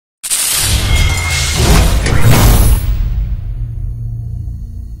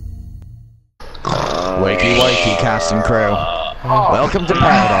key cast and crew. Welcome to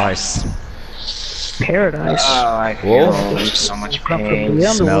paradise. Paradise. Oh, I feel so much pain.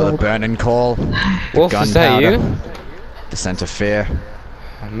 Smell the burning coal. Wolf, is that you? The scent of fear.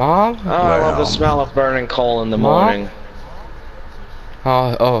 Mom? Oh, I love the smell of burning coal in the morning.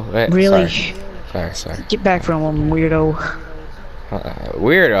 Oh, wait, really? Sorry. Get back from him, weirdo.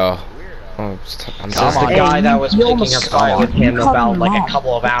 Weirdo. Oh, I'm This is the guy that was picking a fight with him about like a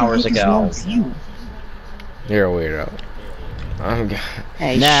couple of hours ago. You're a weirdo.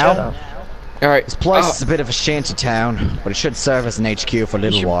 Hey, now, shut up. Alright. This place is a bit of a shanty town, but it should serve as an HQ for a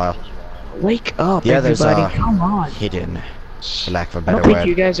little while. Wake up, The others everybody. are Come on. hidden, for lack of a I better don't think word.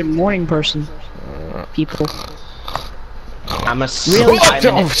 you guys are morning person. People. I'm a Really?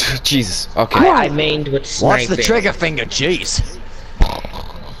 Oh, Jesus. Okay. I mained with sniping. Watch the trigger finger, jeez.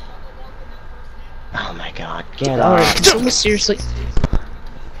 Oh my god, get Alright, up. seriously.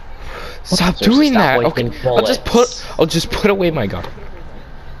 Stop Seriously, doing stop that. wasting Okay. bullets. I'll just put away my gun.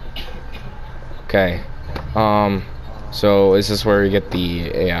 Okay. So is this where you get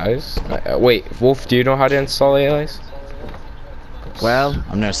the AIs? Wait, Wolf, do you know how to install AIs? Well,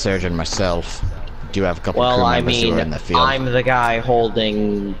 I'm no surgeon myself. Do have a couple of Well, crew I members who mean, are in the field. I'm the guy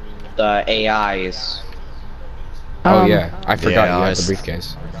holding the AIs. Oh yeah, I forgot you had AIs. the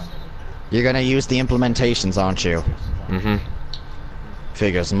briefcase. You're gonna use the implementations, aren't you? Mm-hmm.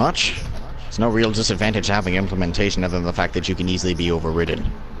 Figures much. There's no real disadvantage to having implementation other than the fact that you can easily be overridden.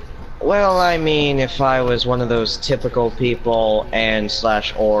 Well, I mean, if I was one of those typical people and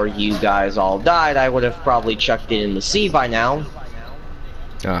 / or you guys all died, I would have probably chucked it in the sea by now.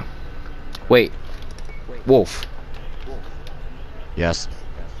 Wait, Wolf, Yes.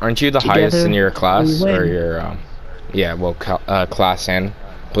 aren't you the Together, highest in your class we win. or your yeah, well, class and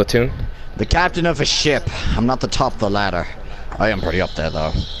platoon? The captain of a ship. I'm not the top of the ladder. I am pretty up there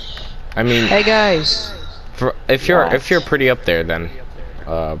though. I mean, Hey guys. if you're pretty up there, then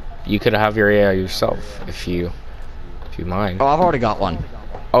you could have your AI yourself if you mind. Oh, I've already got one.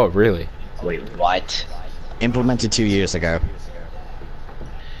 Oh, really? Wait, what? Implemented 2 years ago.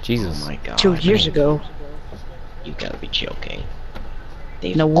 Jesus. Oh my god. 2 years ago. You gotta be joking.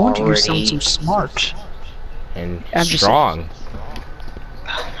 They've No wonder you already... sound so smart. And I'm just- strong.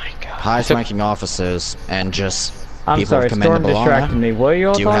 Oh my god. Highest ranking officers and just I'm people sorry, of Storm commendable distracted honor me. What are you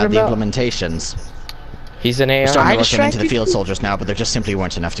all do talking have the about? implementations. He's an We're AI. starting to work them into distracted the field you? soldiers now, but there just simply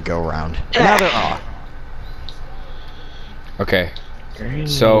weren't enough to go around. Now there are. Okay.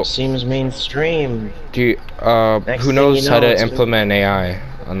 So- seems mainstream. Do you, Next who thing knows you how know, to it's implement AI?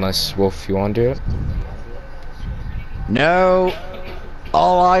 Unless Wolf, you want to do it? No.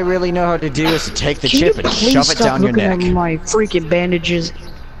 All I really know how to do is to take the Can chip you and please shove it stop down your looking neck. at my freaking bandages?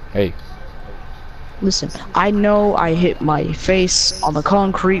 Hey, Listen, I know I hit my face on the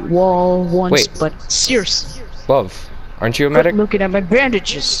concrete wall once, Wait. but seriously, Love, aren't you a quit medic? looking at my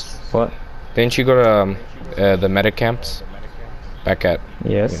bandages. What? Didn't you go to the medic camps? Back at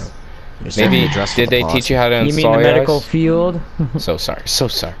Yes. You're starting maybe to dress for did the they plot. teach you how to You mean install the medical AIs? field? So sorry.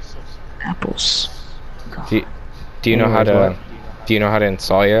 Apples. Do you know how Anyways, to what? do you know how to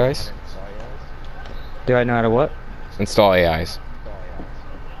install AIs? Do I know how to what? Install AIs.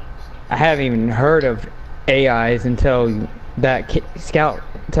 I haven't even heard of AIs until that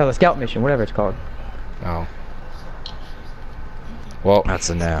until the scout mission, whatever it's called. Oh. Well, That's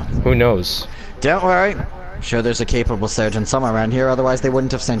a no. who knows? Don't worry. I'm sure there's a capable surgeon somewhere around here, otherwise they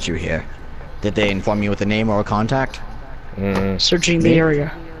wouldn't have sent you here. Did they inform you with a name or a contact? Searching the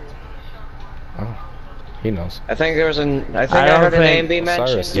area. He knows. I think there's I don't heard a think- name be mentioned.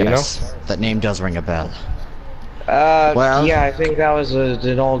 Cyrus, do you know? Yes. That name does ring a bell. Yeah, Well- I think that was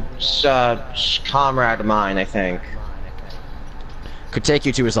an old comrade of mine, I think. Could take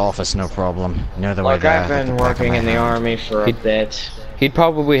you to his office, no problem. Know the way Look, there. I've like been the back of working my in the hand. army for a bit. He'd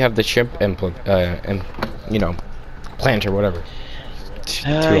probably have the chip plant or whatever.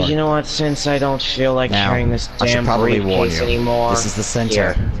 You know what? Since I don't feel like Now, carrying this I should damn probably warn briefcase you. anymore, This is the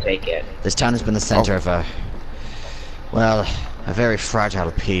center. Here, take it. This town has been the center of a very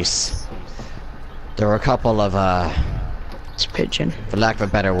fragile piece. There were a couple of, It's pigeon. for lack of a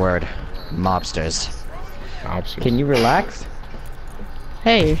better word, mobsters. Can you relax?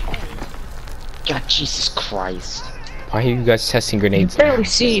 Hey, God, Jesus Christ. Why are you guys testing you grenades? barely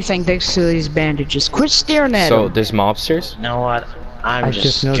see anything thanks to these bandages. Quit staring at So them. there's mobsters? You know what? I'm I just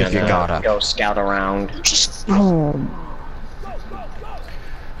just noticed gonna you gotta. go scout around. Just Alright.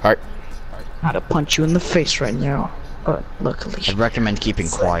 I'd to punch you in the face right now, but luckily. I'd recommend keeping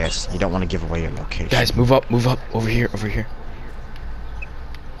quiet. You don't want to give away your location. Guys, move up, over here.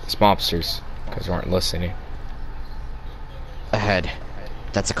 It's mobsters. You guys aren't listening. Ahead.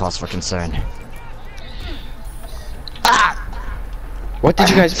 That's a cause for concern. What did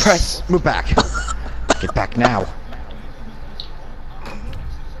you guys press? Move back. Get back now.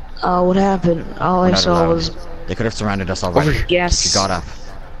 What happened? All We're I not saw allowed. was They could have surrounded us already. yes. You got up.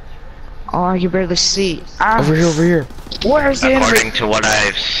 Oh, I can barely see. Ah, Over here, over here. where's the enemy? According to what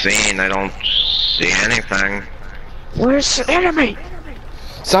I've seen, I don't see anything. Where's the enemy?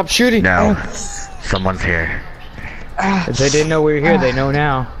 Stop shooting. No. Someone's here. If they didn't know we were here, they know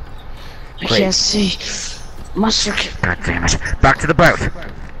now. I can't see. Mustard. God damn it. Back to the boat.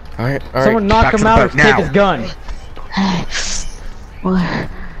 Alright, Someone alright. knock back to him the out or boat take now. his gun.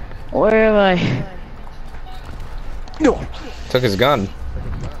 Where am I? No. Took his gun.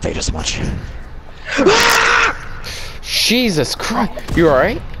 Fate us much. Jesus Christ. You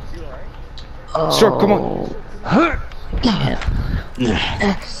alright? Storm, come on.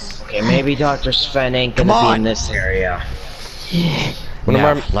 Okay, maybe Dr. Sven ain't gonna Come be on. in this area. One of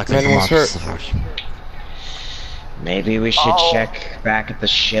Now, my luckily men was the hurt. monsters are hurt. Maybe we should check back at the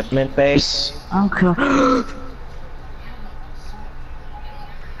shipment base. Okay.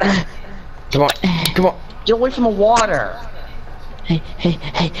 Come on, come on. Get away from the water! Hey.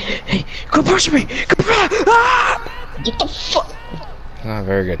 Quit pushing me! Get the fuck! Not a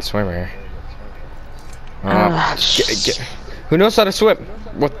very good swimmer. Who knows how to swim?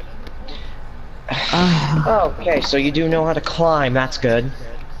 What? Okay, so you do know how to climb, that's good.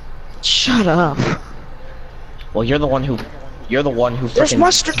 Shut up. Well, you're the one who There's frickin'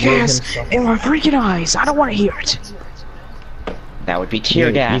 mustard blew gas himself. in my freaking eyes. I don't want to hear it. That would be tear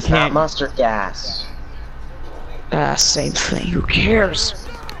You gas, not can't- mustard gas. Same thing. Who cares?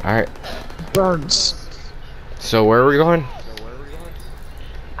 Alright, Burns. so where are we going?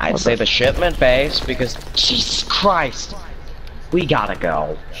 I'd say the shipment base, because Jesus Christ! We gotta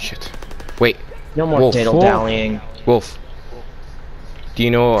go. Shit. Wait, No more Wolf. diddle-dallying. Wolf. Do you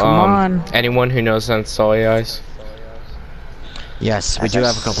know Come on. anyone who knows how to install AIs? Yes, we As do I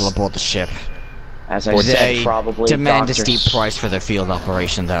have a couple aboard the ship. As I Would said, they probably demand a Dr. steep price for their field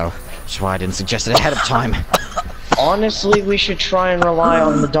operation, though? Which is why I didn't suggest it ahead of time. Honestly, we should try and rely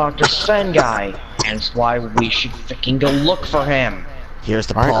on the Dr. Sven guy. Hence why we should freaking go look for him. Here's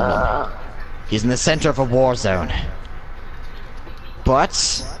the Alright. problem. He's in the center of a war zone.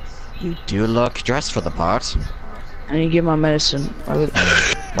 But you do look dressed for the part. I need to get my medicine.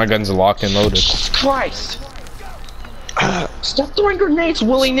 My gun's locked and loaded. Jesus Christ! Stop throwing grenades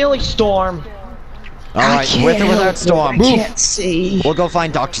willy-nilly, Storm! Alright, with or without Storm. I can't see. We'll go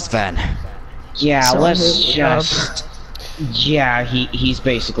find Dr. Sven. Yeah, So let's moved just... Yeah, he's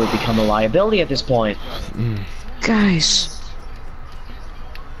basically become a liability at this point. Guys.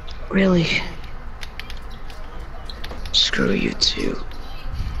 Really. Screw you two.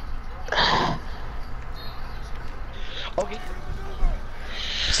 Okay.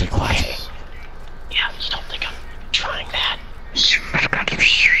 Stay quiet. Yeah, you don't think I'm trying that?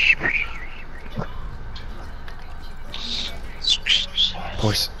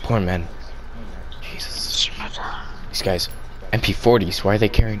 Poor men. Jesus. These guys. MP40s, why are they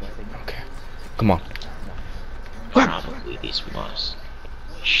carrying? Okay. Come on. Probably these must.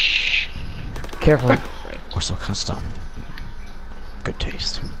 Shh. Careful. We're so custom. Good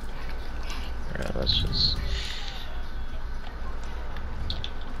taste. Alright, let's just...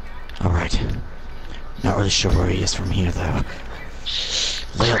 Alright. Not really sure where he is from here, though.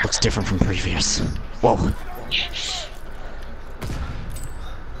 Layout looks different from previous. Whoa.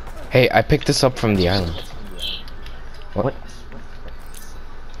 Hey, I picked this up from the island. What?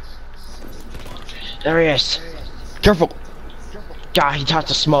 There he is! Careful! God, he touched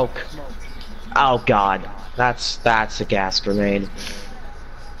the smoke. Oh God, that's a gas grenade.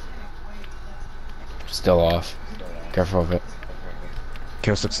 Still off. Careful of it.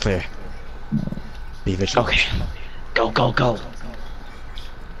 Coast looks clear. Be vigilant. Okay, go, go, go.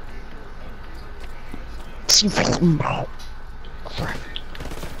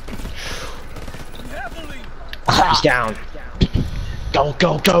 He's down. Go,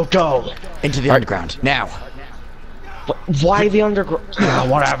 go, go, go. Into the underground. Now. Why the underground?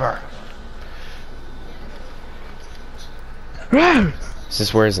 Whatever. Is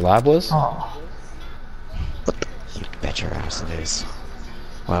this where his lab was? You bet your ass it is.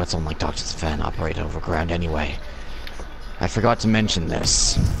 Well, it's unlike Dr. Sven operate overground anyway. I forgot to mention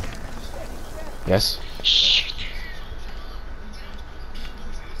this. Yes. Shit.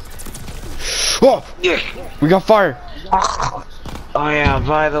 Oh! We got fire! Oh yeah,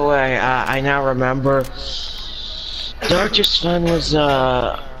 by the way, I now remember Dr. Sven was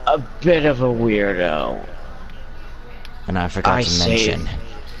a bit of a weirdo. And I forgot I to see. mention,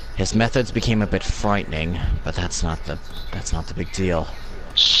 his methods became a bit frightening, but that's not the big deal.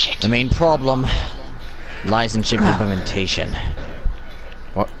 Shit. The main problem lies in chip implementation.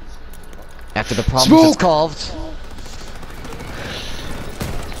 After the problem is solved.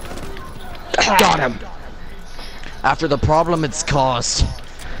 Got him. After the problem it's caused.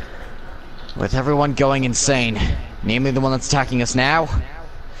 With everyone going insane, namely the one that's attacking us now,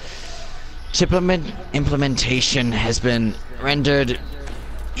 chip implementation has been rendered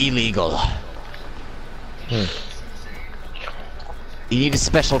illegal. You need a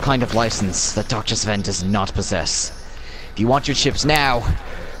special kind of license that Dr. Sven does not possess. If you want your chips now,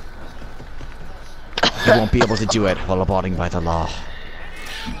 you won't be able to do it while abiding by the law.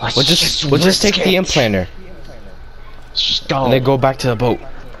 We'll just take the implanter. Just go. And then go back to the boat.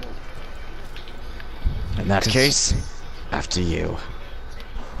 In that case, after you.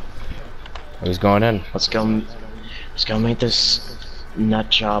 Who's going in? Let's go make this nut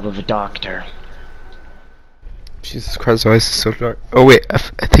job of a doctor. Jesus Christ, why is it so dark? Oh wait, I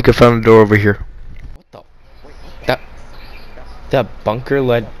think I found a door over here. What the? That bunker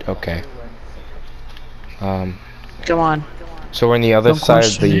led. Okay. Come on. So we're on the other Don't side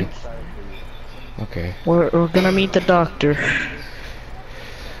of question the. it. Okay. We're gonna meet the doctor.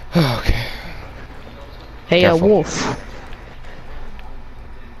 Okay. Hey, Careful. Wolf.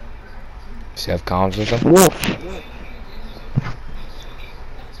 Does he have comms with him? Wolf.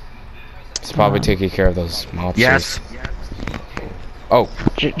 He's probably taking care of those mobsters. Yes. Oh.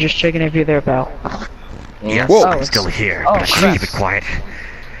 Just checking if you're there, pal. Yes, Whoa. I'm still here, Oh, but I should crap. keep it quiet.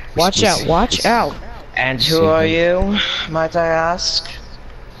 Watch out, watch out. And who are you, might I ask?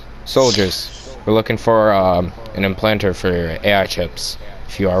 Soldiers. We're looking for an implanter for AI chips.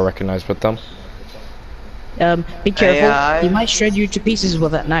 If you are recognized with them. Be careful. AI? He might shred you to pieces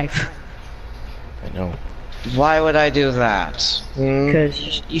with that knife. I know. Why would I do that?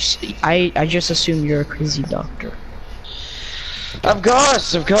 Because I just assume you're a crazy doctor. Of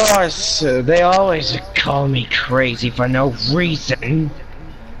course. They always call me crazy for no reason.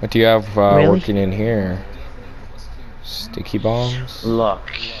 What do you have Really? working in here? Sticky bombs? Look,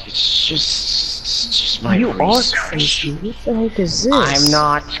 it's just my You are research. crazy. What the heck is this? I'm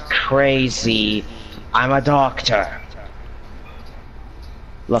not crazy. I'm a doctor.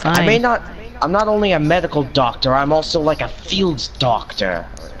 Look, Fine. I'm not only a medical doctor, I'm also like a field doctor.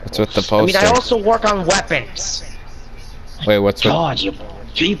 What's with the I poster? mean, I also work on weapons. Wait, what's with God, you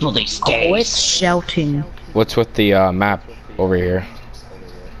people these Always days. shouting. what's with the map over here?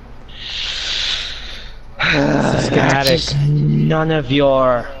 Schematic. Just none of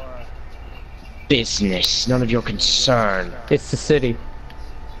your business, none of your concern. It's the city.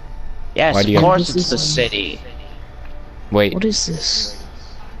 Yes, Why do you- of course This it's the is- city. Wait, What is this?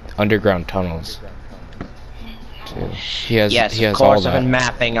 underground tunnels. Dude, he has Yes, he of has course all I've that. been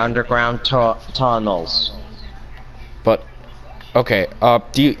mapping underground tunnels. But okay,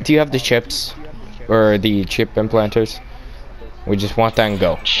 do you have the chips or the chip implanters? We just want that and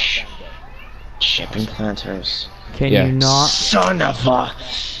go. Chip implanters. Can Yeah. you not? Son of a...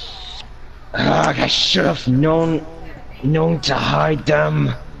 Ugh, I should have known to hide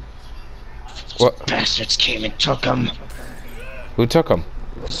them. What? Bastards came and took them. Who took them?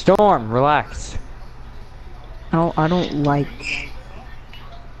 Storm, relax. I don't like.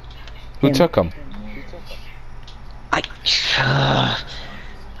 Who Him. took them?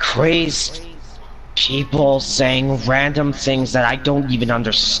 Crazed people saying random things that I don't even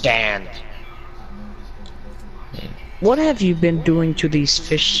understand. What have you been doing to these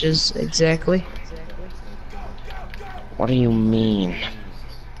fishes exactly? What do you mean?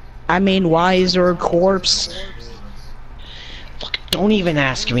 I mean, why is there a corpse? Look, don't even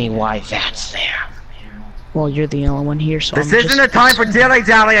ask me why that's there. Well, you're the only one here, so This I'm isn't just... a time for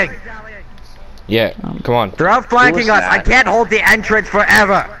dilly-dallying! Yeah, come on. They're outflanking us! I can't hold the entrance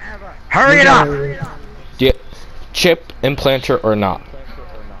forever! Hurry it up! Yeah, chip implanter or not?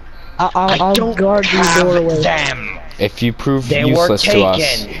 I'll I don't guard your have doorway. them. If you prove They were useless to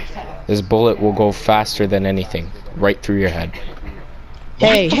us, taken. this bullet will go faster than anything, right through your head.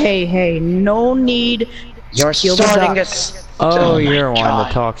 Hey, no need You're kill the starting to... duck. Oh, my you're one God.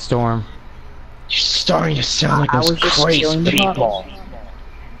 to talk, Storm. You're starting to sound like I those was just crazy killing the people.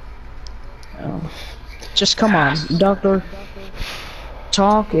 Just come on, Doctor.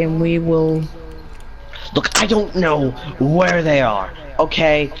 Talk and we will... Look, I don't know where they are,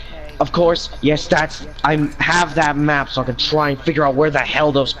 okay? Of course, yes, I have that map so I can try and figure out where the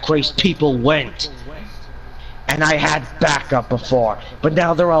hell those crazy people went. And I had backup before, but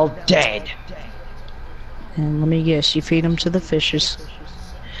now they're all dead. And let me guess, you feed them to the fishes.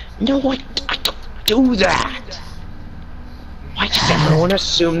 No, I don't do that. Why does everyone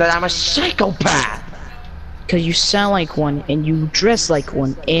assume that I'm a psychopath? Because you sound like one, and you dress like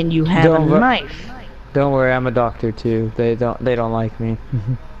one, and you have Don't a wo- knife. Don't worry, I'm a doctor too. They don't like me.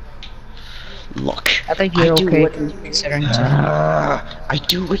 Look, I think you're do okay what- considering. I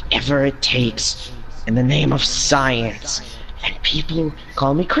do whatever it takes in the name of science, and people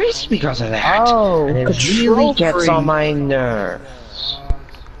call me crazy because of that. Oh, and it control really gets freak. on my nerves.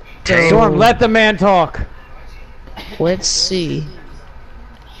 Storm, let the man talk. Let's see.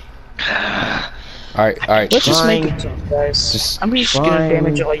 Alright, alright. Let's just make Trying- it, guys. just I'm just gonna trying-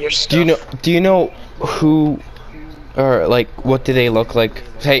 damage all your stuff. Do you know who, or like, what do they look like?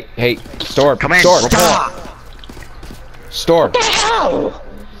 Hey, Storm, Come in, Storm, report. Storm. What the hell?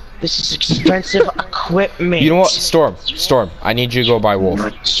 This is expensive equipment. You know what, Storm, I need you to go by Wolf.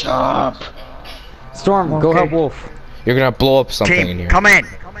 Good job. Storm, go help Wolf. You're gonna blow up something in Team, here. come in.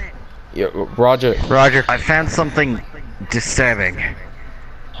 Yeah, Roger, Roger. I found something disturbing.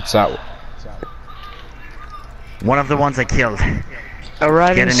 what's that? One of the ones I killed.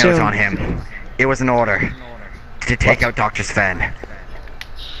 Arriving Get a soon. note on him. It was an order to take out Dr. Sven.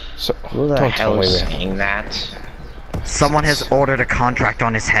 So, Who the don't hell tell me is that. saying that? Someone has ordered a contract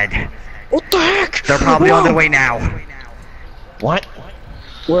on his head. What the heck? They're probably on their way now. What?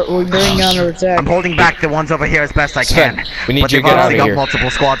 We're bringing on our attack. I'm holding back the ones over here as best I Sven, can. we need but you they've to get out obviously of got here. multiple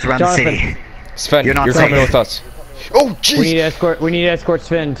squads around Jonathan. the city. Sven, You're not you're safe. coming with us. Oh, We jeez! need to escort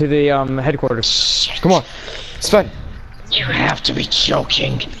Sven to the headquarters. Come on, Sven, You have to be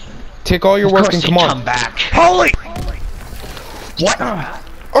joking. take all your Of work course and they come come on. back. Holy! What?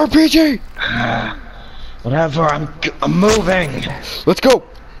 RPG, Whatever. I'm moving. let's go.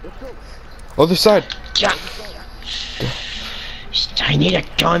 Other side. Yeah. I need a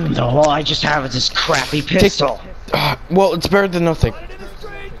gun though. All I just have is this crappy pistol. Well, it's better than nothing.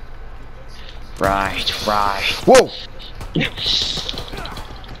 Right. Whoa!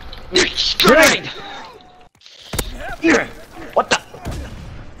 Grenade! What the?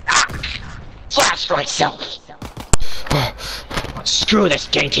 Ah! Flashed myself. Screw this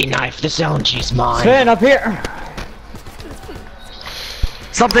dainty knife. This LMG's mine. Sven, up here.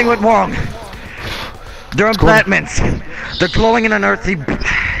 Something went wrong. They're embankments. They're glowing in an earthy,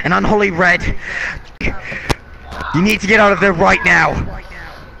 an unholy red. You need to get out of there right now.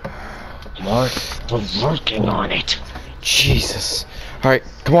 We're working on it. Jesus. Alright,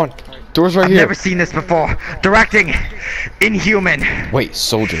 come on. Door's right I've here. never seen this before. Directing. Inhuman. Wait,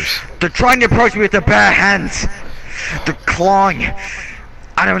 soldiers. They're trying to approach me with their bare hands. They're clawing.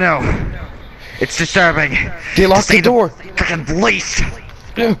 I don't know. It's disturbing. They locked To say the door. Fucking least.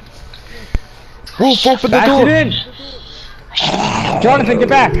 Wolf, open the Bash door. it in. Jonathan, get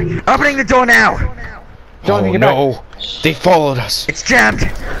back. Opening the door now. Jonathan, Oh get no, they followed us. It's jammed.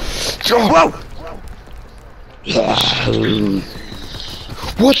 Oh, Whoa!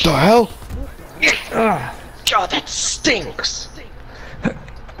 what the hell? God, that stinks.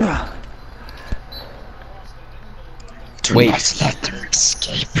 Wait, Let them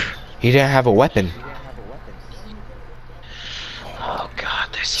escape. he didn't have a weapon. Oh God,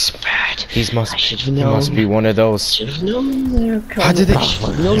 this is bad. He I must should've known. be one of those. Should've known they were coming. How did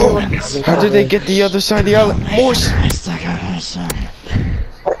they? How did they get the other side of the island? Morse.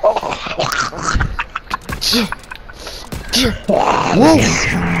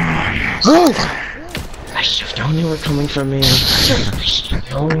 Whoa! I should've known they were coming for me. I should've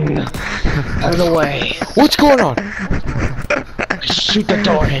known. Out of the way. What's going on? Shoot the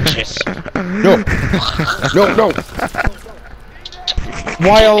door hinges. No!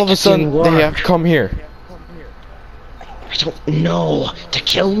 Why all of a sudden they have come here? I don't know. To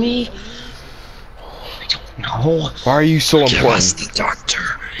kill me? I don't know. Why are you so important? the doctor,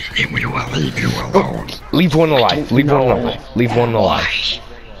 and we will leave you alone. Leave one alive. Leave one alive. Leave one alive.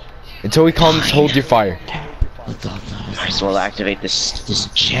 Until he comes, hold your fire. Might as well activate this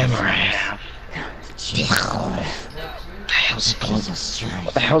jammer I have.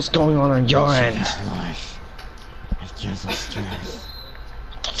 What the hell's going on your end?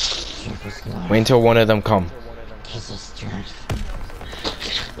 Wait until one of them come.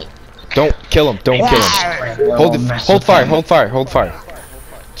 Don't kill him. Don't kill him. Hold fire. Hold fire. Hold fire.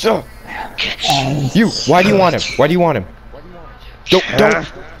 You. Why do you want him? Why do you want him? Don't.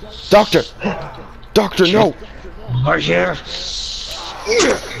 Doctor. Doctor, no. Are here?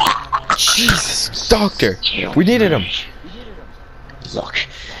 Jesus. Doctor. We needed him. Look,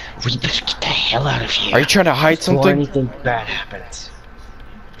 we better get the hell out of here. Are you trying to hide before something? anything bad happens.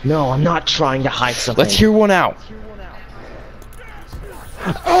 No, I'm not trying to hide something. Let's hear one out.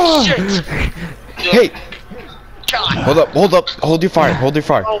 Shit! Hey. God! Hold up. Hold your fire. Hold your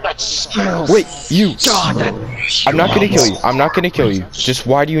fire. Oh, that smells. Wait, you. God, that. I'm not gonna kill you. I'm not gonna kill you. Just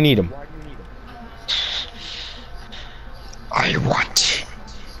why do you need him? I want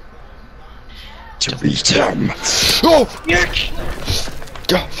to meet him. Oh!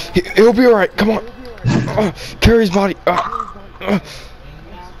 He'll be alright. Come on. Carry his body. Come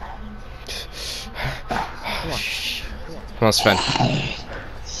on, Sven.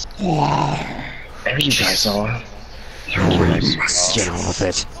 There you guys are. Get on with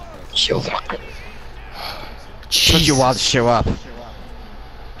it. Took you a while to show up.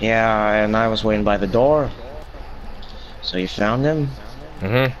 Yeah, and I was waiting by the door. So you found him?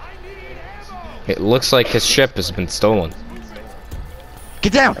 It looks like his ship has been stolen.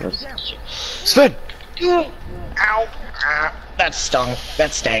 Get down! Sven! Ow! That stunk.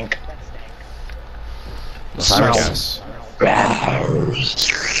 That stank. Sorry, guys.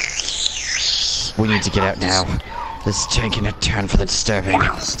 We need to get out now. This is taking a turn for the disturbing.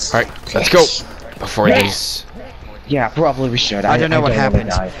 Alright, let's go. Before these... Yeah, probably we should. I don't know what wanna happened.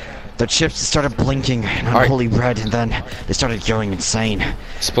 die. The chips started blinking an unholy red, and then they started going insane.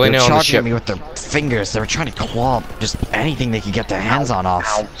 Explain They it were on the charging ship. at me with their fingers. They were trying to claw just anything they could get their hands on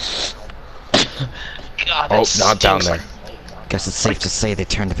off. God, Oh, that not down stinks. there. Guess it's safe to say they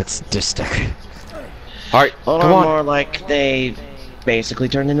turned a bit sadistic. Alright, Or come on. more like they basically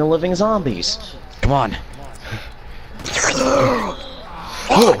turned into living zombies. Come on.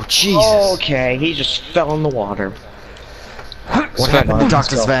 Oh, Jesus. Okay, he just fell in the water. What Sven. happened to Let's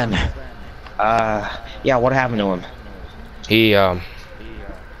Dr. go. Sven? Yeah, what happened to him? He, well...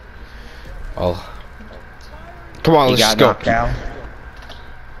 Come on, He let's got just go. knocked out.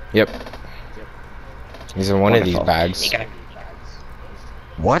 Yep. He's in one of these Wonderful. bags. He got-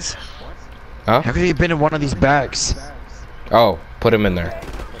 What? Huh? How could he have been in one of these bags? Oh, put him in there.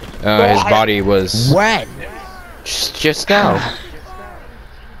 His body was... When? Just now.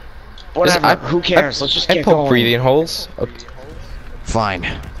 Whatever, I- who cares? Let's just I get poke going. breathing holes. Okay, Fine.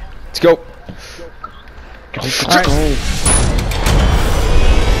 let's go. Let's go.